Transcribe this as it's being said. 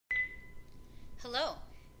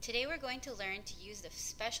Today we're going to learn to use the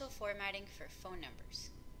special formatting for phone numbers.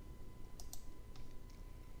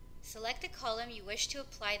 Select the column you wish to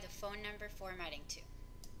apply the phone number formatting to.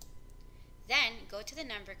 Then go to the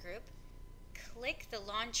number group, click the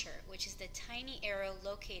launcher, which is the tiny arrow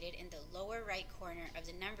located in the lower right corner of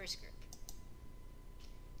the numbers group.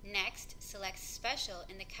 Next, select Special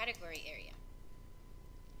in the category area.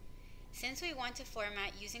 Since we want to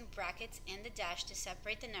format using brackets and the dash to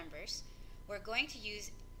separate the numbers, we're going to use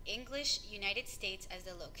English United States as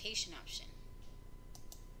the location option.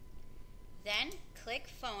 Then, click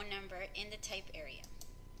Phone Number in the type area.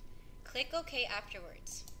 Click OK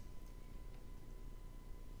afterwards.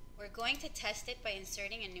 We're going to test it by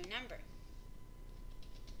inserting a new number.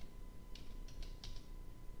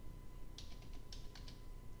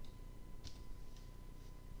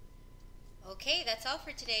 Okay, that's all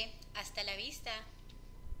for today. Hasta la vista.